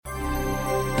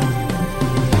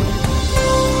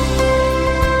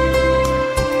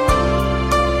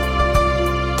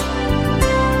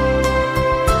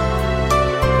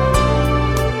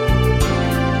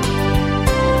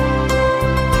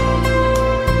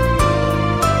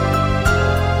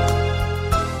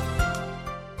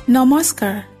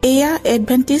নমস্কাৰ, এয়া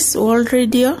Adventist World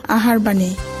radio'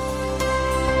 আহাৰবাণী।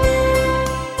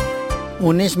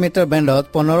 19 metre বেণ্ডত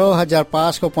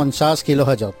 15,550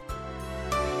 কিলোহাৰ্টজত।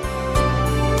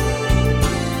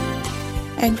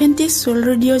 Adventist World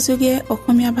radio' যোগে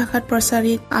অসমীয়া ভাষাত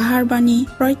প্ৰচাৰিত আহাৰবাণী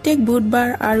প্ৰত্যেক বুধবাৰ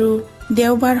আৰু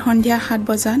দেওবাৰ সন্ধিয়া 7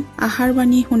 বজাত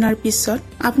আহাৰবাণী শুনাৰ পিছত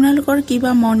আপোনালোকৰ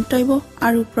কিবা মন্তব্য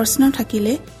আৰু প্ৰশ্ন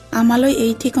থাকিলে আমালৈ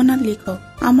এই ঠিকনাত লিখক।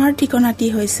 আমাৰ ঠিকনাটি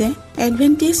হৈছে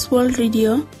Adventist World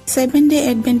Radio', 7th Day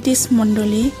Adventist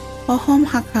মণ্ডলী, অসম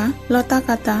শাখা,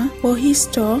 লতাকাটা,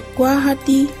 বশিষ্ঠ,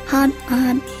 গুৱাহাটী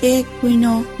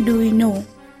 781029।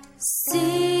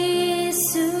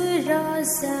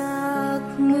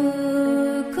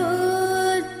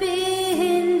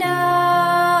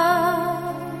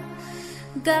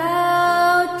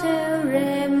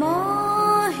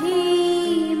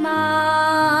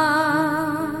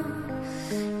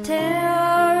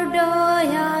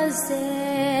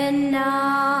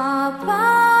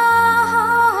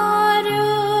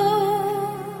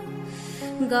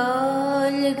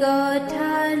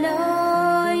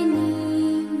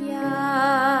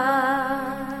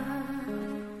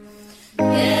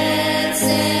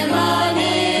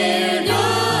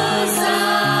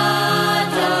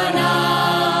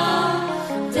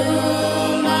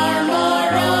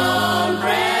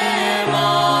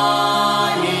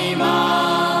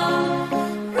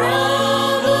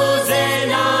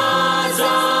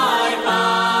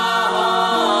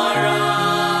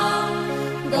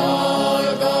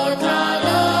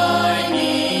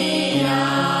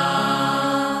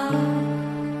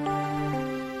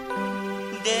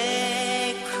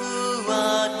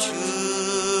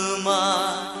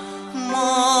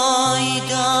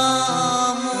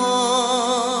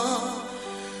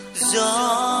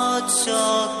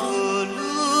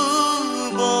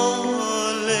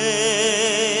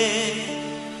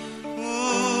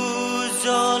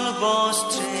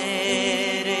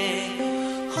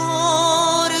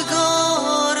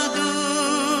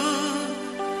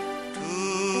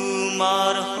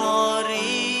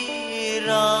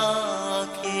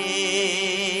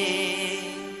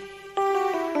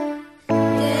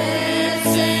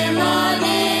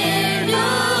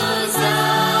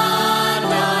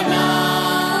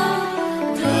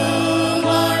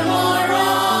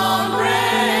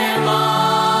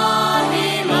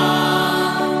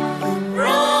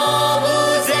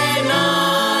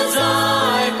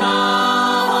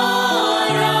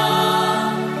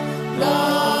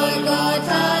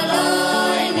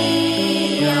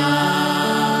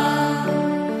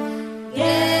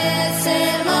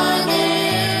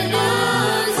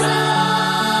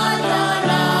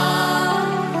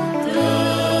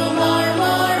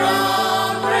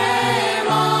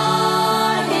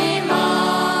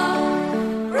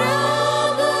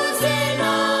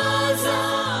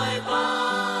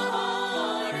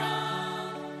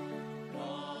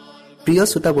 প্ৰিয়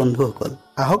শ্ৰোতা বন্ধুসকল,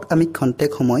 আহক আমি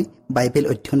খন্তেক সময় বাইবেল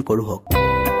অধ্যয়ন কৰোঁ।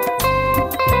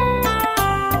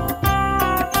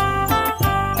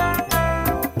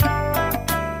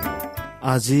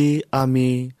 আজি আমি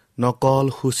নকল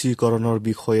সূচীকৰণৰ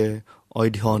বিষয়ে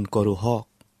অধ্যয়ন কৰোঁ হওক।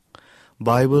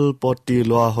 বাইবেল পঢ়ি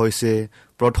লোৱা হৈছে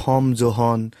প্ৰথম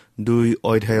যোহন 2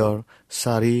 অধ্যায়ৰ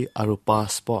 4 আৰু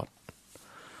 5 পদ।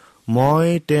 মই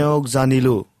তেওঁক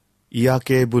জানিলো,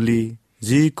 ইয়াকে বুলি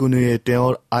যিকোনোৱে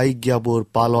তেওঁৰ আজ্ঞাবোৰ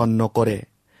পালন নকৰে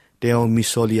তেওঁ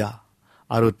মিছলীয়া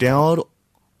আৰু তেওঁৰ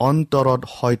অন্তৰত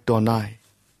সত্য নাই।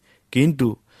 কিন্তু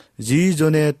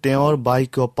যিজনে তেওঁৰ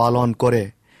বাক্য পালন কৰে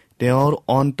তেওঁৰ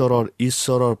অন্তৰৰ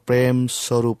ঈশ্বৰৰ প্ৰেম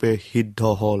স্বৰূপে সিদ্ধ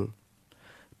হ'ল।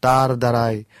 তাৰ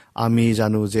দ্বাৰাই আমি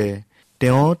জানো যে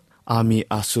তেওঁত আমি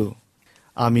আছো।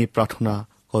 আমি প্ৰাৰ্থনা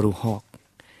কৰোঁ হওক।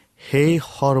 সেই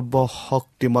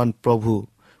সৰ্বশক্তিমান প্ৰভু,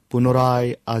 পুনৰাই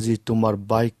আজি তোমাৰ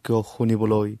বাক্য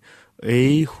শুনিবলৈ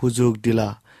এই সুযোগ দিলা,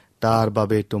 তাৰ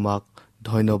বাবে তোমাক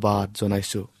ধন্যবাদ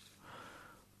জনাইছো।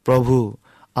 প্ৰভু,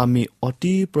 আমি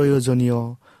অতি প্ৰয়োজনীয়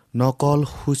নকল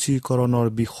সূচীকৰণৰ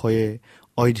বিষয়ে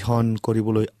অধ্যয়ন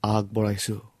কৰিবলৈ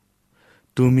আগবঢ়াইছো।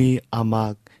 তুমি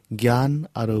আমাক জ্ঞান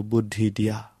আৰু বুদ্ধি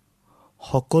দিয়া।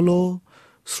 সকলো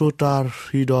শ্ৰোতাৰ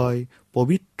হৃদয়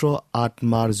পবিত্ৰ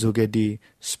আত্মাৰ যোগেদি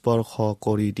স্পৰ্শ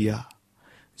কৰি দিয়া।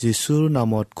 যীশুৰ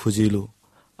নামত খুজিলো,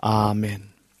 আমেন।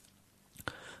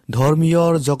 ধৰ্মীয়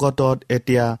জগতত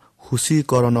এতিয়া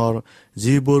সূচীকৰণৰ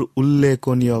যিবোৰ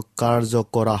উল্লেখনীয় কাৰ্য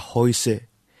কৰা হৈছে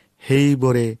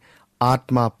সেইবোৰে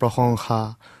আত্মা প্ৰশংসা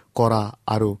কৰা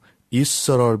আৰু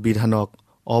ঈশ্বৰৰ বিধানক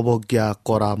অৱজ্ঞা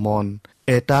কৰা মন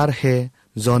এটাৰহে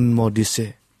জন্ম দিছে,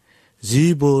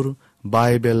 যিবোৰ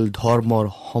বাইবেল ধৰ্মৰ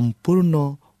সম্পূৰ্ণ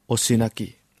অচিনাকি।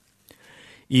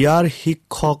 ইয়াৰ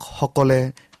শিক্ষকসকলে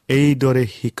এইদৰে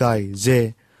শিকায় যে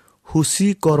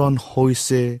সূচীকৰণ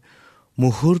হৈছে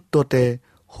মুহূৰ্ততে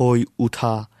হৈ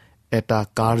উঠা এটা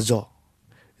কাৰ্য,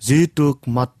 যিটোক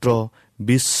মাত্ৰ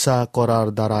বিশ্বাস কৰাৰ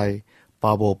দ্বাৰাই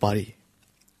পাব পাৰি।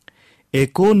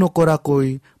 একো নকৰাকৈ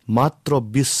মাত্ৰ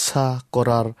বিশ্বাস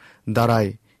কৰাৰ দ্বাৰাই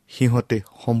সিহঁতে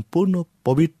সম্পূৰ্ণ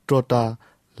পবিত্ৰতা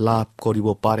লাভ কৰিব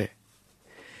পাৰে।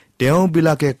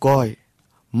 তেওঁবিলাকে কয়,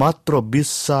 মাত্ৰ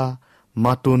বিশ্বাস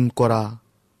মাতোন কৰা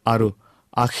আৰু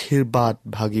আশীৰ্বাদ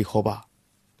ভাগি হবা।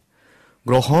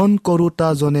 গ্ৰহণ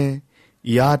কৰোতাজনে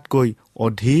ইয়াতকৈ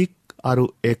অধিক আৰু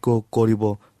একো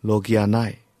কৰিবলগীয়া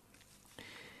নাই।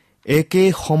 একে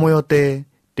সময়তে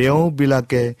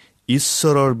তেওঁবিলাকে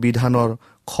ঈশ্বৰৰ বিধানৰ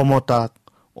ক্ষমতাক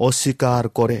অস্বীকাৰ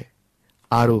কৰে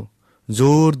আৰু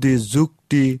জোৰ দি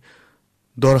যুক্তি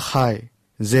দৰ্শায়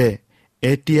যে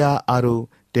এতিয়া আৰু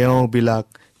তেওঁবিলাক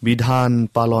বিধান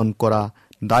পালন কৰা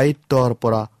দায়িত্বৰ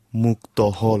পৰা মুক্ত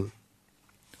হ'ল।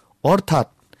 অৰ্থাৎ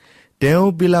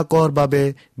তেওঁবিলাকৰ বাবে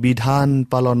বিধান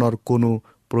পালনৰ কোনো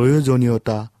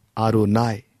প্ৰয়োজনীয়তা আৰু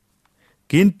নাই।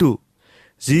 কিন্তু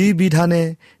যি বিধানে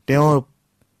তেওঁৰ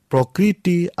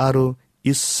প্ৰকৃতি আৰু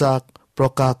ইচ্ছাক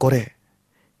প্ৰকাশ কৰে,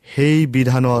 সেই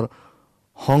বিধানৰ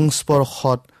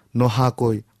সংস্পৰ্শত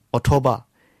নহাকৈ অথবা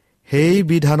সেই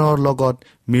বিধানৰ লগত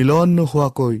মিলন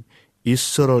নোহোৱাকৈ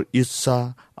ঈশ্বৰৰ ইচ্ছা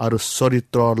আৰু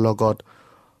চৰিত্ৰৰ লগত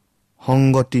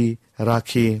সংগতি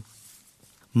ৰাখি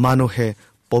মানুহে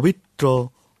পবিত্ৰ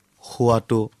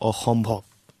হোৱাটো অসম্ভৱ।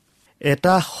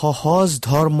 এটা সহজ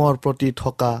ধৰ্মৰ প্ৰতি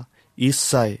থকা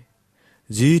ইচ্ছাই,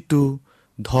 যিটো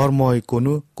ধৰ্মই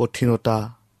কোনো কঠিনতা,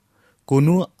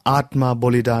 কোনো আত্মা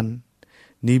বলিদান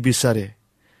নিবিচাৰে,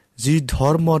 যি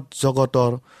ধৰ্মত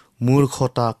জগতৰ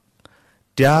মূৰ্খতাক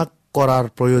ত্যাগ কৰাৰ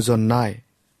প্ৰয়োজন নাই,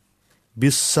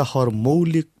 বিশ্বাসৰ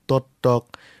মৌলিক তত্ত্বক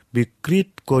বিকৃত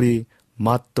কৰি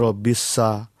মাত্ৰ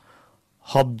বিশ্বাস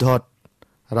শব্দত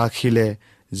ৰাখিলে,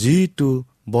 যিটো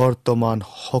বৰ্তমান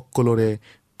সকলোৰে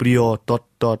প্ৰিয়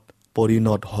তত্ত্বত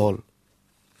পৰিণত হ'ল।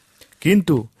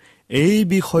 কিন্তু এই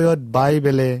বিষয়ত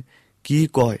বাইবেলে কি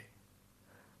কয়?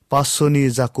 পাচনি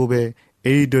জাকোবে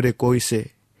এইদৰে কৈছে,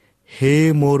 হে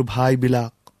মোৰ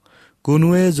ভাইবিলাক,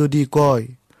 কোনোৱে যদি কয়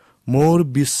মোৰ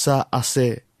বিশ্বাস আছে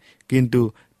কিন্তু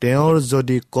তেওঁৰ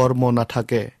যদি কৰ্ম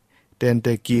নাথাকে,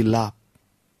 তেন্তে কি লাভ?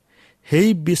 সেই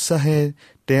বিশ্বাসে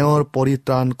তেওঁৰ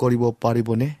পৰিত্ৰাণ কৰিব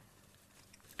পাৰিবনে?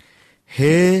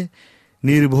 হে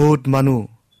নিৰ্বোধ মানুহ,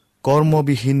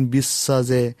 কৰ্মবিহীন বিশ্বাস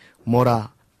যে মৰা,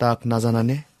 তাক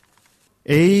নাজানানে?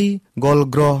 এই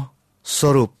গলগ্ৰহ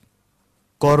স্বৰূপ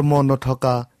কৰ্ম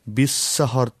নথকা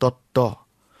বিশ্বাসৰ তত্ত্ব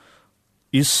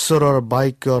ঈশ্বৰৰ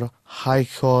বাক্যৰ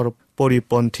সাক্ষ্যৰ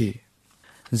পৰিপন্থী,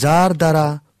 যাৰ দ্বাৰা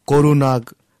কৰোণাক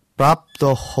প্ৰাপ্ত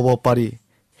হ'ব পাৰি।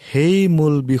 সেই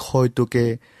মূল বিষয়টোকে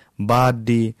বাদ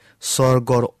দি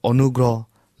স্বৰ্গৰ অনুগ্ৰহ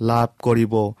লাভ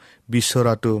কৰিব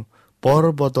বিচৰাটো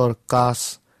পৰ্বতৰ কাষ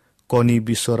কণী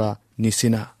বিচৰা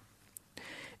নিচিনা।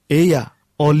 এয়া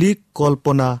অলিক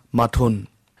কল্পনা মাথোন,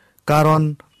 কাৰণ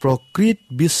প্ৰকৃত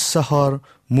বিশ্বাসৰ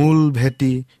মূল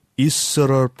ভেটি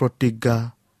ঈশ্বৰৰ প্ৰতিজ্ঞা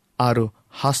আৰু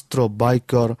শাস্ত্ৰ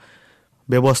বাক্যৰ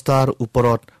ব্যৱস্থাৰ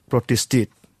ওপৰত প্ৰতিষ্ঠিত।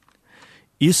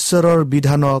 ঈশ্বৰৰ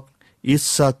বিধানক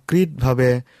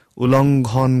ইচ্ছাকৃতভাৱে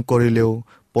উলংঘন কৰিলেও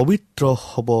পবিত্ৰ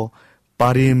হ'ব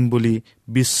পাৰিম বুলি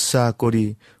বিশ্বাস কৰি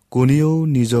কোনেও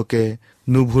নিজকে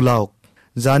নুভুলাওক।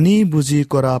 জানি বুজি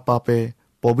কৰা পাপে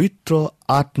পবিত্ৰ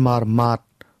আত্মাৰ মাত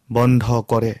বন্ধ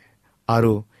কৰে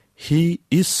আৰু সি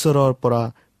ঈশ্বৰৰ পৰা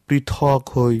পৃথক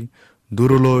হৈ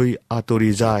দূৰলৈ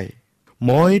আঁতৰি যায়।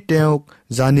 মই তেওঁক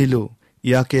জানিলো,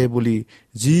 ইয়াকে বুলি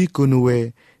যিকোনোৱে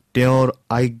তেওঁৰ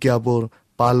আজ্ঞাবোৰ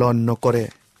পালন নকৰে,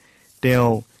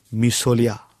 তেওঁ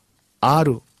মিছলীয়া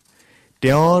আৰু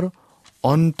তেওঁৰ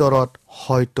অন্তৰত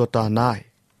সত্যতা নাই।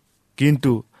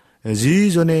 কিন্তু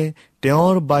যিজনে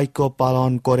তেওঁৰ বাক্য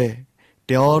পালন কৰে,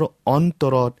 তেওঁৰ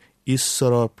অন্তৰত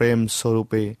ঈশ্বৰৰ প্ৰেম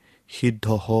স্বৰূপে সিদ্ধ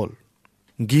হ'ল।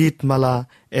 গীতমালা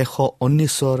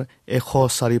 119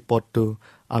 104 পদটো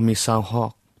আমি চাওঁ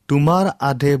হওক। তোমাৰ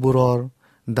আদেশবোৰৰ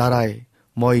দ্বাৰাই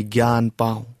মই জ্ঞান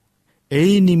পাওঁ,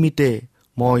 এই নিমিত্তে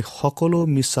মই সকলো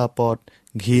মিছা পথ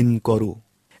ঘিণ কৰোঁ।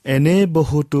 এনে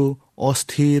বহুতো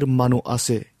অস্থিৰ মানুহ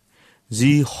আছে,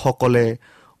 যিসকলে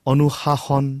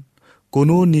অনুশাসন,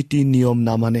 কোনো নীতি নিয়ম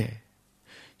নামানে।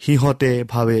 সিহঁতে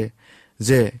ভাবে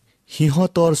যে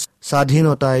সিহঁতৰ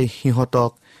স্বাধীনতাই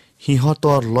সিহঁতক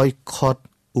সিহঁতৰ লক্ষ্যত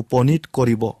উপনীত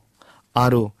কৰিব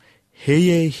আৰু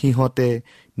সেয়ে সিহঁতে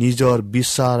নিজৰ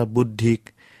বিচাৰ বুদ্ধিক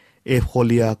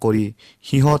এফলীয়া কৰি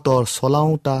সিহঁতৰ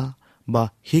চলাওঁতা বা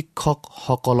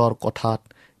শিক্ষকসকলৰ কথাত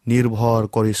নিৰ্ভৰ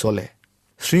কৰি চলে।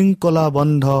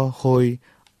 শৃংখলাবদ্ধ হৈ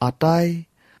আটাই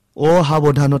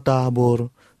অসাৱধানতাবোৰ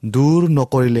দূৰ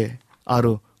নকৰিলে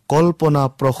আৰু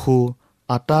কল্পনাপ্ৰসূ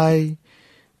আটাই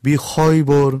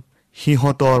বিষয়বোৰ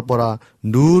সিহঁতৰ পৰা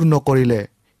দূৰ নকৰিলে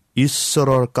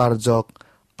ঈশ্বৰৰ কাৰ্যক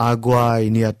আগুৱাই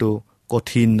নিয়াটো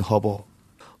কঠিন হ'ব।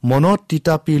 মনত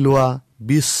তিতাপি লোৱা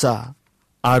বিশ্বাস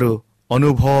আৰু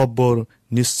অনুভৱবোৰ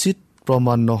নিশ্চিত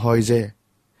প্ৰমাণ নহয় যে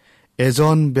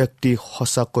এজন ব্যক্তি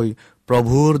সঁচাকৈ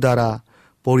প্ৰভুৰ দ্বাৰা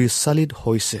পৰিচালিত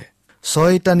হৈছে।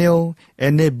 শয়তানেও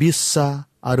এনে বিশ্বাস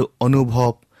আৰু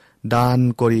অনুভৱ দান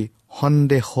কৰি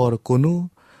সন্দেহৰ কোনো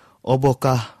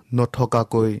অৱকাশ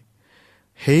নথকাকৈ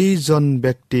সেইজন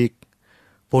ব্যক্তিক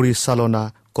পৰিচালনা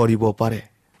কৰিব পাৰে।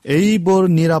 এইবোৰ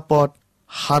নিৰাপদ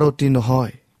সাৰথি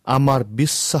নহয়। আমাৰ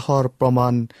বিশ্বাসৰ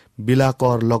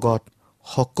প্ৰমাণবিলাকৰ লগত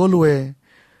সকলোৱে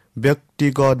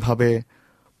ব্যক্তিগতভাৱে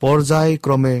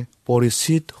পৰ্যায়ক্ৰমে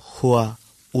পৰিচিত হোৱা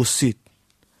উচিত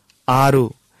আৰু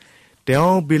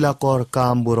তেওঁবিলাকৰ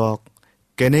কামবোৰক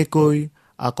কেনেকৈ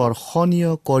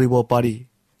আকৰ্ষণীয় কৰিব পাৰি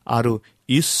আৰু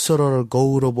ঈশ্বৰৰ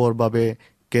গৌৰৱৰ বাবে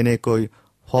কেনেকৈ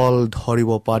ফল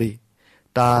ধৰিব পাৰি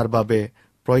তাৰ বাবে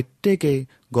প্ৰত্যেকেই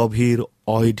গভীৰ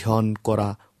অধ্যয়ন কৰা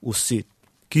উচিত।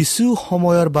 কিছু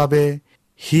সময়ৰ বাবে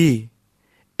সি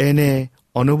এনে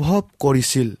অনুভৱ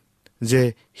কৰিছিল যে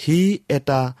সি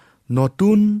এটা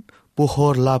নতুন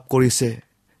পোহৰ লাভ কৰিছে।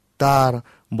 তাৰ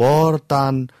বৰ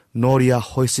টান নৰিয়া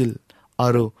হৈছিল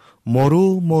আৰু মৰু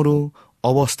মৰু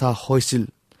অৱস্থা হৈছিল,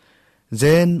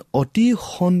 যেন অতি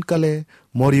সোনকালে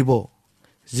মৰিব।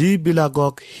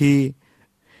 যিবিলাকক সি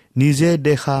নিজে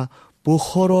দেখা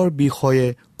পোহৰৰ বিষয়ে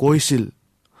কৈছিল,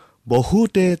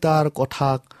 বহুতে তাৰ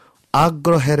কথাক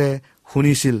আগ্ৰহেৰে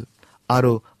শুনিছিল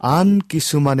আৰু আন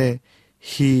কিছুমানে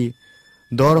সি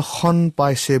দৰ্শন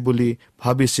পাইছে বুলি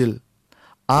ভাবিছিল।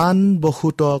 আন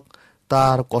বহুতক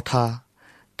তাৰ কথা,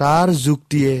 তাৰ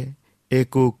যুক্তিয়ে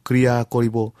একো ক্ৰিয়া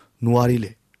কৰিব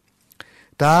নোৱাৰিলে।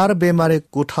 তাৰ বেমাৰী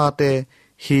কোঠাতে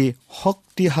সি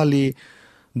শক্তিশালী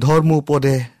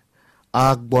ধৰ্মোপদেশ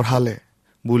আগবঢ়ালে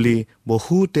বুলি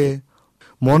বহুতে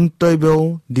মন্তব্যও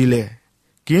দিলে।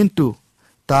 কিন্তু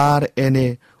তাৰ এনে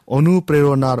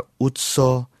অনুপ্ৰেৰণাৰ উৎস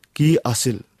কি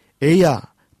আছিল? এয়া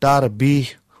তাৰ বিষ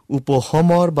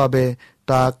উপশমৰ বাবে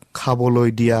তাক খাবলৈ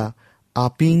দিয়া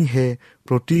আপিংহে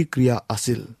প্ৰতিক্ৰিয়া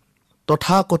আছিল।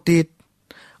 তথাকথিত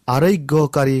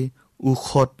আৰোগ্যকাৰী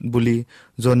ঔষধ বুলি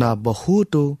জনা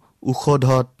বহুতো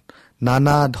ঔষধত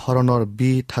নানা ধৰণৰ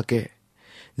বিষ থাকে,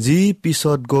 যি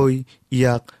পিছত গৈ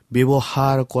ইয়াক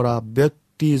ব্যৱহাৰ কৰা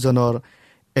ব্যক্তিজনৰ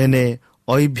এনে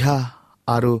অভ্যাস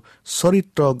আৰু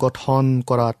চৰিত্ৰ গঠন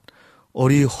কৰাত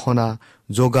অৰিহণা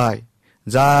যোগায়,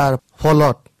 যাৰ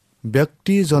ফলত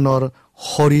ব্যক্তিজনৰ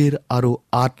শৰীৰ আৰু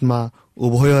আত্মা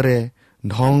উভয়ৰে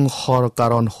ধ্বংসৰ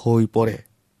কাৰণ হৈ পৰে।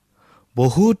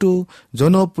 বহুতো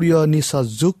জনপ্ৰিয়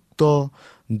নিচাযুক্ত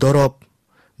দৰৱ,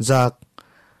 যাক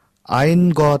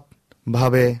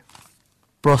আইনগতভাৱে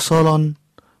প্ৰচলন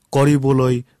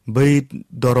কৰিবলৈ বৈধ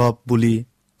দৰৱ বুলি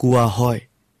কোৱা হয়,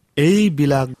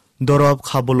 এইবিলাক দৰৱ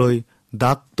খাবলৈ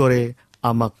ডাক্তৰে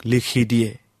আমাক লিখি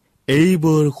দিয়ে।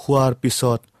 এইবোৰ খোৱাৰ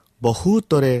পিছত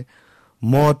বহুতৰে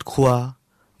মদ খোৱা,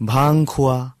 ভাং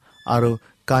খোৱা আৰু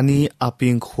কানি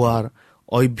আপিং খোৱাৰ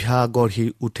অভ্যাস গঢ়ি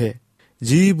উঠে,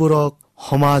 যিবোৰক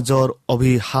সমাজৰ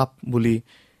অভিশাপ বুলি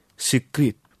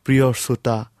স্বীকৃত। প্ৰিয়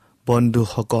শ্ৰোতা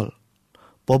বন্ধুসকল,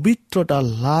 পবিত্ৰতা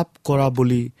লাভ কৰা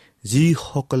বুলি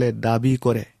যিসকলে দাবী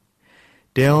কৰে,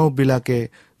 তেওঁবিলাকে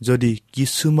যদি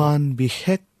কিছুমান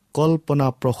বিশেষ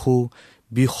কল্পনাপ্ৰসূ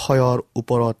বিষয়ৰ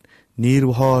ওপৰত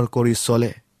নিৰ্ভৰ কৰি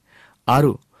চলে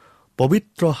আৰু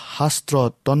পবিত্ৰ শাস্ত্ৰ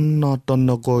তন্ন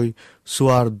তন্নকৈ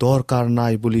চোৱাৰ দৰকাৰ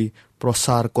নাই বুলি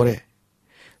প্ৰচাৰ কৰে,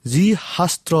 যি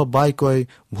শাস্ত্ৰ বাক্যই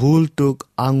ভুলটোক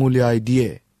আঙুলিয়াই দিয়ে,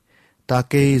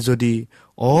 তাকেই যদি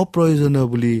অপ্ৰয়োজনীয়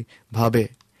বুলি ভাবে,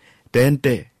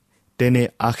 তেন্তে তেনে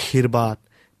আশীৰ্বাদ,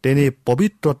 তেনে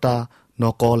পবিত্ৰতা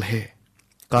নকলহে।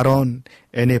 কাৰণ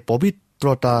এনে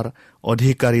পবিত্ৰতাৰ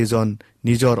অধিকাৰীজন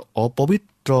নিজৰ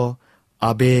অপবিত্ৰ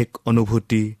আবেগ,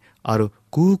 অনুভূতি আৰু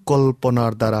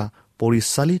কুকল্পনাৰ দ্বাৰা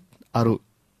পৰিচালিত আৰু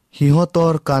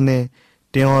সিহঁতৰ কাৰণে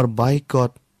তেওঁৰ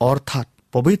বাক্যত অৰ্থাৎ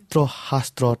পবিত্ৰ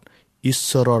শাস্ত্ৰত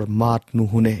ঈশ্বৰৰ মাত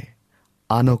নুশুনে,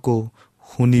 আনকো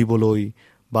শুনিবলৈ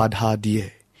বাধা দিয়ে।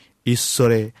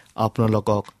 ঈশ্বৰে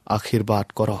আপোনালোকক আশীৰ্বাদ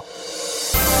কৰক।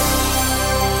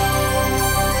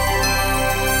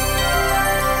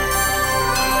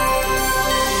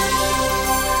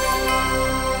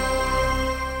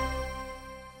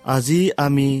 আজি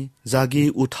আমি জাগি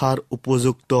উঠাৰ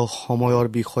উপযুক্ত সময়ৰ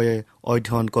বিষয়ে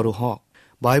অধ্যয়ন কৰোঁ হওক।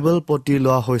 বাইবেল পতি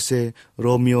লোৱা হৈছে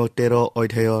ৰোমিঅ 13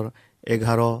 অধ্যায়ৰ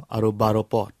 11 আৰু 12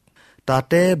 পদ।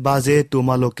 তাতে বাজে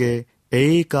তোমালোকে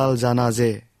এই কাল জানা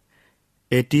যে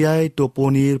এতিয়াই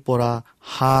টোপনিৰ পৰা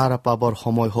সাৰ পাবৰ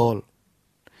সময় হ'ল।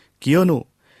 কিয়নো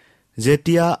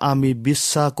যেতিয়া আমি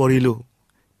বিশ্বাস কৰিলোঁ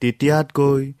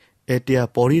তেতিয়াতকৈ এতিয়া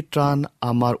পৰিত্ৰাণ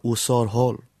আমাৰ ওচৰ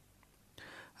হ'ল।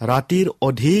 ৰাতিৰ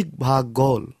অধিক ভাগ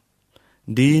গ'ল,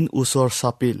 দিন ওচৰ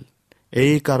চাপিল।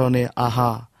 এই কাৰণে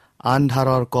আহা,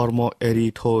 আন্ধাৰৰ কৰ্ম এৰি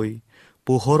থৈ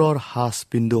পোহৰৰ সাজ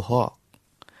পিন্ধো হওক।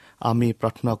 আমি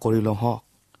প্ৰাৰ্থনা কৰি লওঁ হওক।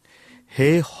 হে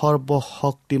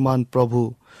সৰ্বশক্তিমান প্ৰভু,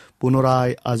 পুনৰাই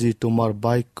আজি তোমাৰ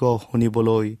বাক্য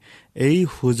শুনিবলৈ এই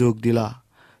সুযোগ দিলা,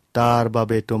 তাৰ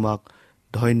বাবে তোমাক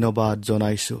ধন্যবাদ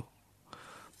জনাইছোঁ।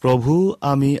 প্ৰভু,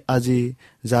 আমি আজি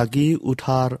জাগি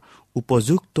উঠাৰ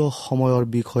উপযুক্ত সময়ৰ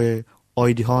বিষয়ে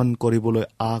অধ্যয়ন কৰিবলৈ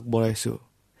আগবঢ়াইছোঁ।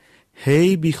 সেই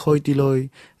বিষয়টিলৈ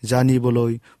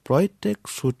জানিবলৈ প্ৰত্যেক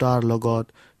শ্ৰোতাৰ লগত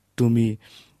তুমি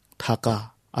থাকা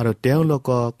আৰু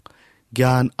তেওঁলোকক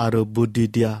জ্ঞান আৰু বুদ্ধি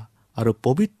দিয়া আৰু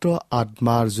পবিত্ৰ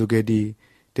আত্মাৰ যোগেদি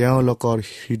তেওঁলোকৰ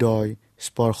হৃদয়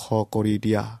স্পৰ্শ কৰি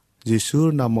দিয়া। যীশুৰ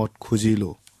নামত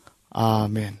খুজিলোঁ,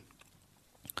 আমেন।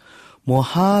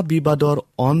 মহাবিবাদৰ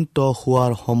অন্ত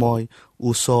হোৱাৰ সময়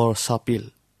ওচৰ চাপিল।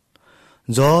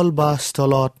 জল বা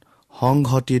স্থলত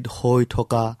সংঘটিত হৈ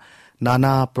থকা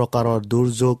নানা প্ৰকাৰৰ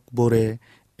দুৰ্যোগবোৰে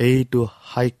এইটো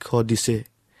সাক্ষ্য দিছে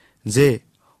যে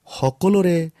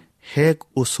সকলোৰে শেষ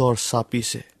ওচৰ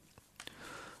চাপিছে।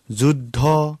 যুদ্ধ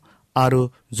আৰু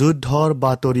যুদ্ধৰ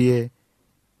বাতৰিয়ে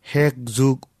শেষ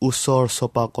যুগ ওচৰ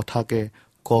চপা কথাকে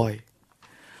কয়।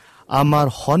 আমাৰ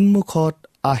সন্মুখত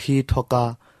আহি থকা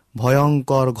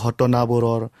ভয়ংকৰ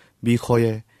ঘটনাবোৰৰ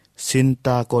বিষয়ে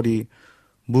চিন্তা কৰি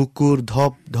বুকুৰ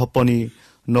ধপ ধপনি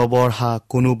নবঢ়া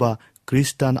কোনোবা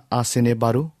খ্ৰীষ্টান আছেনে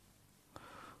বাৰু?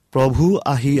 প্ৰভু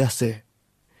আহি আছে।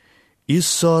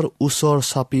 ঈশ্বৰ ওচৰ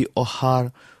চাপি অহাৰ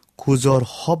খোজৰ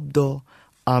শব্দ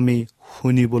আমি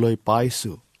শুনিবলৈ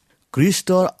পাইছোঁ।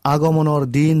 খ্ৰীষ্টৰ আগমনৰ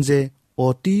দিন যে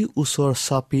অতি ওচৰ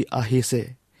চাপি আহিছে,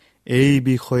 এই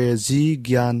বিষয়ে যি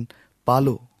জ্ঞান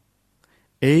পালোঁ,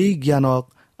 এই জ্ঞানক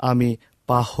আমি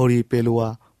পাহৰি পেলোৱা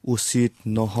উচিত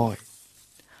নহয়।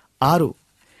 আৰু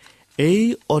এই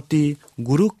অতি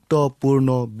গুৰুত্বপূৰ্ণ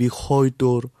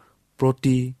বিষয়টোৰ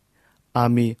প্ৰতি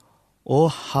আমি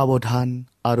অসাৱধান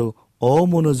আৰু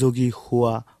অমনোযোগী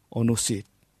হোৱা অনুচিত।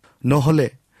 নহ'লে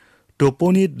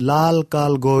টোপনিত লাল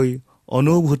কাল গৈ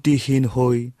অনুভূতিহীন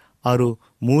হৈ আৰু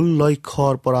মূল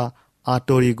লক্ষ্যৰ পৰা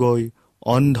আঁতৰি গৈ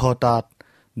অন্ধতাত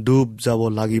ডুব যাব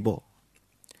লাগিব।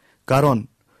 কাৰণ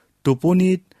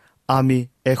টোপনিত আমি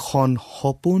এখন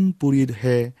সপোন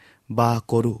পুৰিহে বাস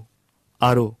কৰোঁ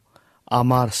আৰু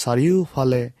আমাৰ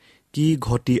চাৰিওফালে কি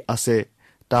ঘটি আছে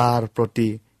তাৰ প্ৰতি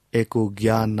একো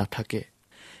জ্ঞান নাথাকে।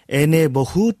 এনে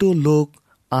বহুতো লোক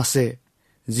আছে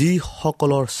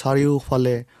যিসকলৰ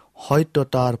চাৰিওফালে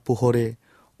সত্যতাৰ পোহৰে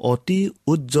অতি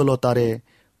উজ্জ্বলতাৰে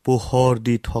পোহৰ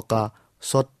দি থকা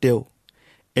স্বত্তেও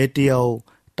এতিয়াও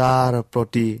তাৰ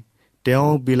প্ৰতি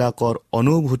তেওঁবিলাকৰ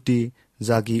অনুভূতি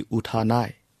জাগি উঠা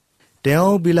নাই।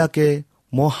 তেওঁবিলাকে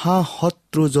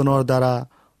মহাশত্ৰুজনৰ দ্বাৰা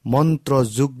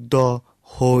মন্ত্ৰযুক্ত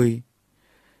হৈ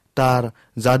তাৰ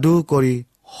যাদুকৰী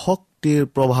শক্তিৰ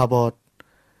প্ৰভাৱত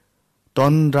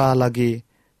তন্দ্ৰা লাগি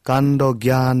কাণ্ড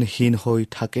জ্ঞানহীন হৈ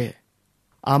থাকে।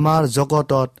 আমাৰ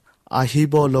জগতত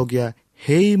আহিবলগীয়া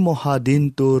সেই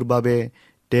মহাদিনটোৰ বাবে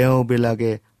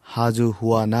তেওঁবিলাকে সাজু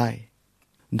হোৱা নাই।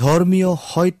 ধৰ্মীয়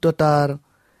সত্যতাৰ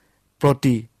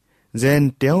প্ৰতি যেন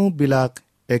তেওঁবিলাক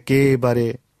একেবাৰে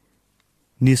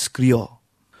নিষ্ক্ৰিয়।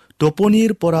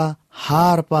 টোপনিৰ পৰা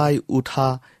সাৰ পাই উঠা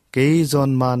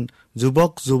কেইজনমান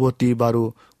যুৱক যুৱতী বাৰু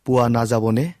পোৱা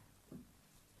নাযাবনে?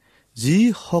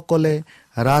 যিসকলে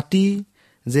ৰাতি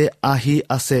যে আহি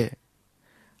আছে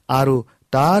আৰু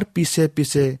তাৰ পিছে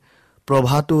পিছে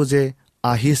প্ৰভাতো যে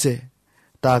আহিছে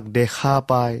তাক দেখা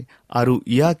পায় আৰু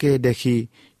ইয়াকে দেখি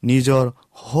নিজৰ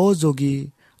সহযোগী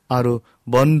আৰু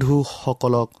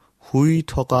বন্ধুসকলক শুই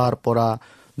থকাৰ পৰা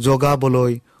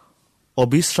জগাবলৈ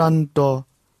অবিশ্ৰান্ত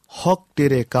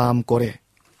শক্তিৰে কাম কৰে।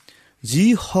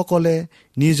 যিসকলে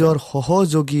নিজৰ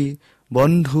সহযোগী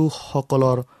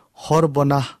বন্ধুসকলৰ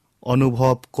সৰ্বনাশ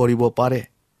অনুভৱ কৰিব পাৰে,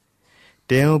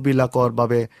 তেওঁবিলাকৰ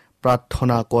বাবে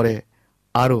প্ৰাৰ্থনা কৰে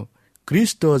আৰু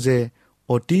খ্ৰীষ্ট যে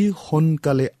অতি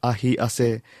সোনকালে আহি আছে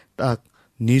তাক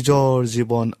নিজৰ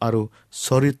জীৱন আৰু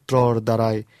চৰিত্ৰৰ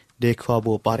দ্বাৰাই দেখুৱাব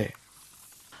পাৰে।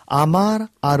 আমাৰ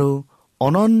আৰু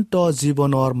অনন্ত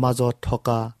জীৱনৰ মাজত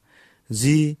থকা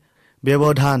যি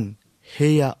ব্যৱধান,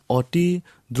 সেয়া অতি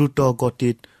দ্ৰুত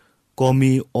গতিত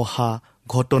কমি অহা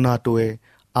ঘটনাটোৱে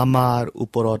আমাৰ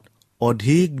ওপৰত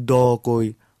অধিক দকৈ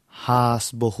সাঁচ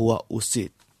বহুৱা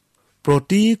উচিত।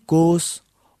 প্ৰতি কোচ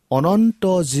অনন্ত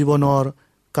জীৱনৰ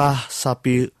কাষ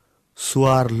চাপি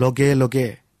চোৱাৰ লগে লগে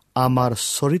আমাৰ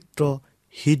চৰিত্ৰ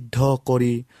সিদ্ধ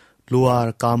কৰি লোৱাৰ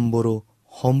কামবোৰো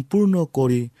সম্পূৰ্ণ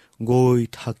কৰি গৈ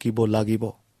থাকিব লাগিব।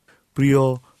 প্ৰিয়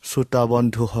শ্ৰোতা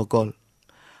বন্ধুসকল,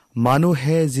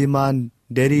 মানুহে যিমান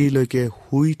দেৰিলৈকে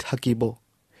শুই থাকিব,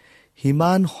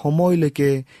 সিমান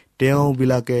সময়লৈকে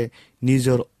তেওঁবিলাকে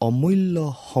নিজৰ অমূল্য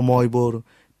সময়বোৰ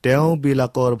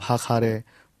তেওঁবিলাকৰ ভাষাৰে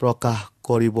প্ৰকাশ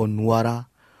কৰিব নোৱাৰা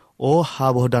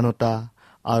অসাৱধানতা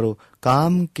আৰু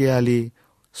কাম কেয়ালি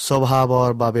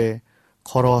স্বভাৱৰ বাবে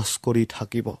খৰচ কৰি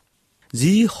থাকিব।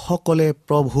 যিসকলে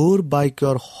প্ৰভুৰ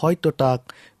বাক্যৰ সত্যতাক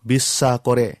বিশ্বাস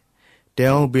কৰে,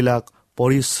 তেওঁবিলাক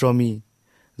পৰিশ্ৰমী,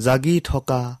 জাগি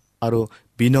থকা আৰু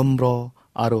বিনম্ৰ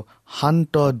আৰু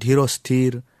শান্ত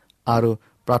ধীৰস্থিৰ আৰু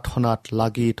প্ৰাৰ্থনাত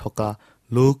লাগি থকা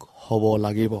লোক হ'ব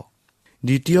লাগিব।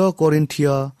 2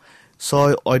 কৰিন্থীয়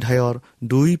 6 অধ্যায়ৰ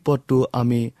 2 পদটো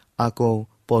আমি আকৌ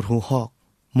পঢ়ো হওক।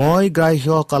 মই গ্ৰাহ্য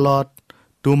কালত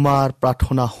তোমাৰ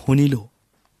প্ৰাৰ্থনা শুনিলো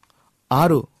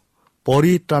আৰু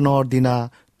পৰিত্ৰাণৰ দিনা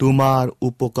তোমাৰ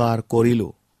উপকাৰ কৰিলো।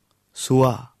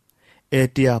 চোৱা,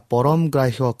 এতিয়া পৰম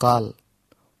গ্ৰাহ্য কাল।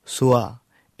 চোৱা,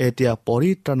 এতিয়া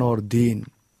পৰিত্ৰাণৰ দিন।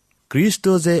 খ্ৰীষ্ট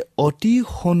যে অতি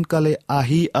সোনকালে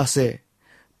আহি আছে,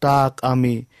 তাক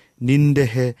আমি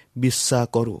নিন্দেহে বিশ্বাস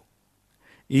কৰোঁ।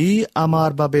 ই আমাৰ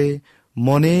বাবে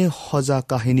মনে সজা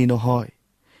কাহিনী নহয়,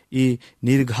 ই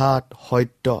নিৰ্ঘাত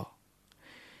সত্য।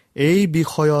 এই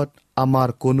বিষয়ত আমাৰ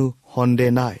কোনো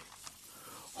সন্দেহ নাই।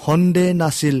 সন্দেহ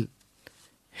নাছিল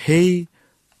সেই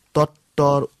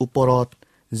তত্ত্বৰ ওপৰত,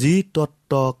 যি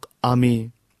তত্ত্বক আমি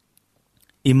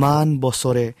ইমান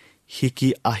বছৰে শিকি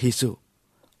আহিছোঁ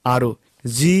আৰু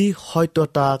যি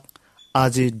সত্যতাক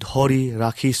আজি ধৰি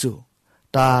ৰাখিছোঁ,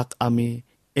 তাক আমি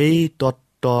এই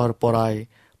তত্ত্বৰ পৰাই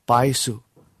পাইছোঁ।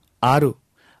 আৰু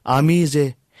আমি যে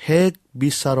শেষ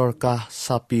বিচাৰৰ কাষ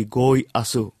চাপি গৈ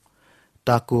আছোঁ,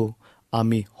 তাকো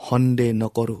আমি সন্দেহ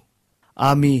নকৰোঁ।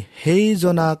 আমি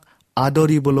সেইজনাক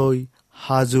আদৰিবলৈ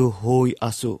সাজু হৈ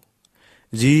আছোঁ,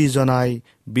 যিজনাই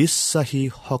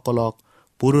বিশ্বাসীসকলক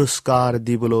পুৰস্কাৰ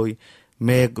দিবলৈ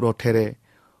মেঘৰথেৰে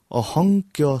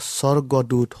অসংখ্য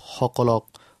স্বৰ্গদূতসকলক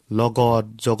লগত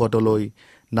জগতলৈ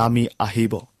নামি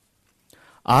আহিব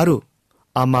আৰু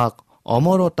আমাক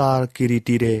অমৰতাৰ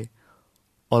কিৰীটিৰে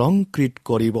অলংকৃত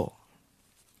কৰিব।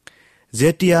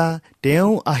 যেতিয়া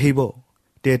তেওঁ আহিব,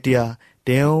 তেতিয়া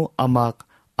তেওঁ আমাক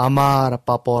আমাৰ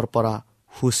পাপৰ পৰা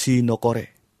সূচী নকৰে,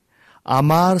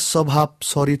 আমাৰ স্বভাৱ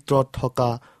চৰিত্ৰত থকা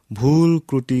ভুল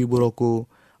ত্ৰুটিবোৰকো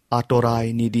আঁতৰাই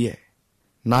নিদিয়ে,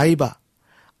 নাইবা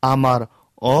আমাৰ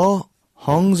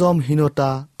অসংযমহীনতা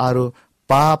আৰু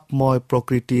পাপময়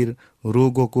প্ৰকৃতিৰ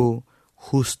ৰোগকো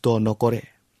সুস্থ নকৰে।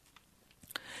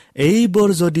 এইবোৰ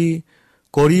যদি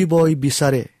কৰিবই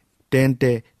বিচাৰে,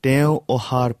 তেন্তে তেওঁ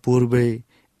অহাৰ পূৰ্বেই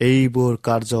এইবোৰ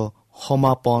কাৰ্য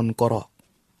সমাপন কৰক।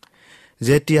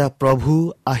 যেতিয়া প্ৰভু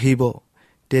আহিব,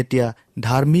 তেতিয়া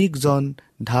ধাৰ্মিকজন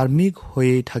ধাৰ্মিক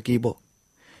হৈয়ে থাকিব।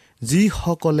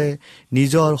 যিসকলে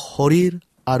নিজৰ শৰীৰ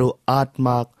আৰু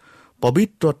আত্মাক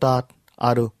পবিত্ৰতাত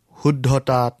আৰু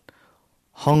শুদ্ধতাত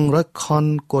সংৰক্ষণ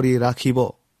কৰি ৰাখিব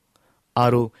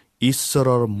আৰু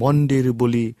ঈশ্বৰৰ মন্দিৰ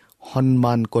বুলি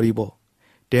সন্মান কৰিব,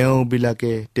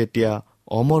 তেওঁবিলাকে তেতিয়া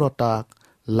অমৰতাক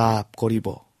লাভ কৰিব।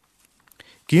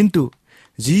 কিন্তু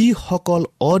যিসকল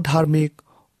অধাৰ্মিক,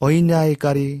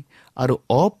 অন্যায়কাৰী আৰু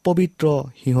অপবিত্ৰ,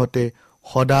 সিহঁতে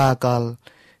সদাকাল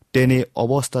তেনে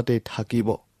অৱস্থাতে থাকিব।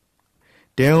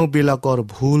 তেওঁবিলাকৰ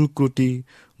ভুল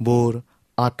ত্ৰুটিবোৰ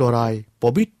আঁতৰাই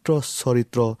পবিত্ৰ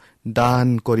চৰিত্ৰ দান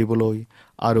কৰিবলৈ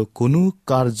আৰু কোনো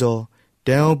কাৰ্য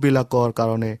তেওঁবিলাকৰ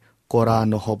কাৰণে কৰা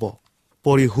নহ'ব।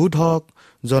 পৰিশোধক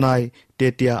জনাই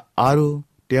তেতিয়া আৰু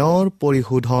তেওঁৰ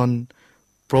পৰিশোধন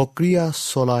প্ৰক্ৰিয়া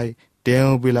চলাই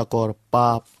তেওঁবিলাকৰ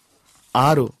পাপ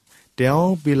আৰু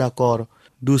তেওঁবিলাকৰ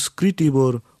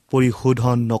দুষ্কৃতিবোৰ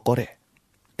পৰিশোধন নকৰে।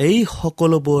 এই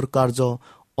সকলোবোৰ কাৰ্য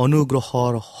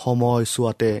অনুগ্ৰহৰ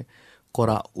সময়ছোৱাতে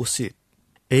কৰা উচিত।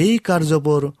 এই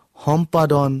কাৰ্যবোৰ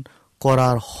সম্পাদন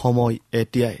কৰাৰ সময়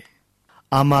এতিয়াই।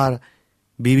 আমাৰ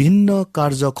বিভিন্ন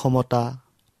কাৰ্যক্ষমতা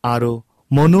আৰু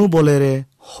মনোবলেৰে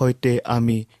সৈতে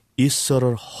আমি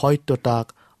ঈশ্বৰৰ সত্যতাক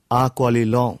আঁকোৱালি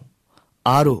লওঁ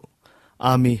আৰু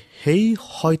আমি সেই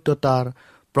সত্যতাৰ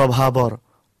প্ৰভাৱৰ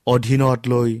অধীনত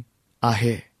লৈ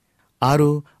আহে আৰু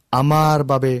আমাৰ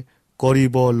বাবে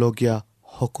কৰিবলগীয়া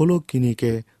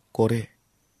সকলোখিনিকে কৰে,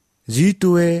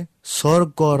 যিটোৱে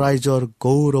স্বৰ্গ ৰাজ্যৰ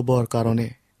গৌৰৱৰ কাৰণে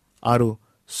আৰু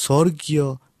স্বৰ্গীয়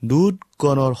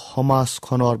দূতগণৰ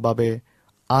সমাজখনৰ বাবে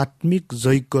আত্মিক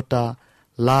যোগ্যতা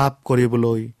লাভ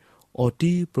কৰিবলৈ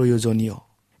অতি প্ৰয়োজনীয়।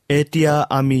 এতিয়া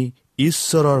আমি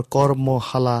ঈশ্বৰৰ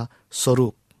কৰ্মশালা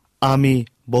স্বৰূপ। আমি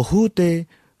বহুতে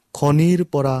খনিৰ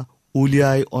পৰা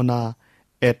উলিয়াই অনা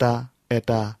এটা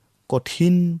এটা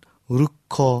কঠিন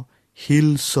ৰুক্ষ শিল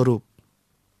স্বৰূপ।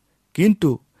 কিন্তু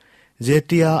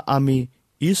যেতিয়া আমি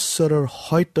ঈশ্বৰৰ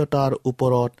সত্যতাৰ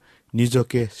ওপৰত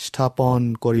নিজকে স্থাপন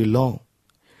কৰি লওঁ,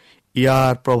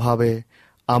 ইয়াৰ প্ৰভাৱে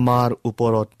আমাৰ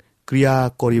ওপৰত ক্ৰিয়া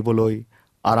কৰিবলৈ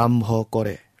আৰম্ভ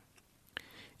কৰে।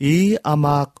 ই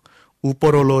আমাক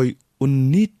ওপৰলৈ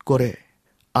উন্নীত কৰে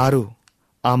আৰু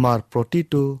আমাৰ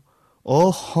প্ৰতিটো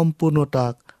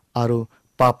অসম্পূৰ্ণতাক আৰু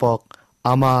পাপক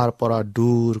আমাৰ পৰা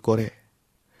দূৰ কৰে।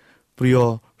 প্ৰিয়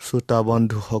শ্ৰোতা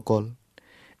বন্ধুসকল,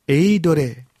 এইদৰে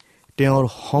তেওঁৰ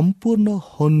সম্পূৰ্ণ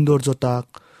সৌন্দৰ্যতাক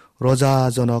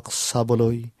ৰজাজনক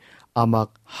চাবলৈ আমাক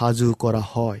সাজু কৰা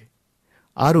হয়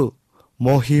আৰু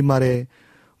মহিমাৰে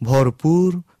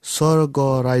ভৰপূৰ স্বৰ্গ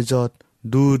ৰাজ্যত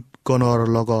দূতগণৰ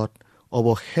লগত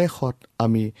অৱশেষত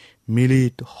আমি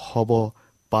মিলিত হ'ব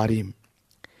পাৰিম।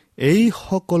 এই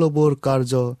সকলোবোৰ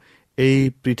কাৰ্য এই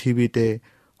পৃথিৱীতে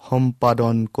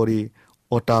সম্পাদন কৰি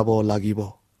অটাব লাগিব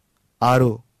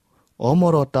আৰু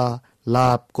অমৰতা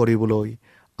লাভ কৰিবলৈ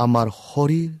আমাৰ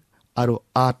শৰীৰ আৰু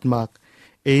আত্মাক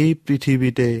এই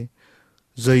পৃথিৱীতে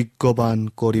যজ্ঞবান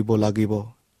কৰিব লাগিব।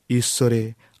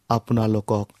 ঈশ্বৰে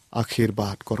আপোনালোকক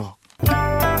আশীৰ্বাদ কৰক।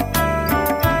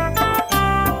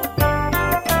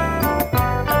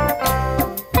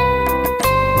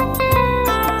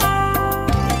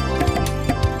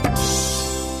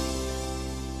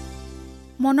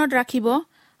 মনত ৰাখিব,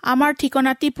 আমাৰ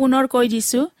ঠিকনাটি পুনৰ কৈ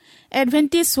দিছো।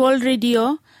 Adventist World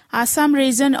Radio', Assam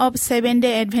Region of Seven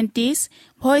Day Adventist,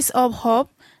 Voice of Hope,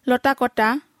 Latakata,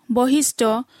 Basistha,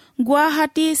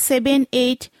 Guwahati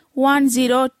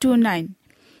 781029।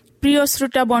 প্ৰিয়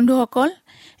শ্ৰোতা বন্ধুসকল,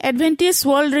 এডভেণ্টিজ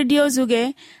ৱৰ্ল্ড ৰেডিঅ'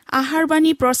 যোগে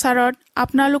আহাৰবাণী প্ৰচাৰত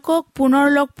আপোনালোকক পুনৰ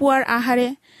লগ পোৱাৰ আশাৰে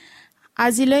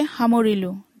আজিলৈ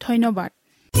সামৰিলো। ধন্যবাদ।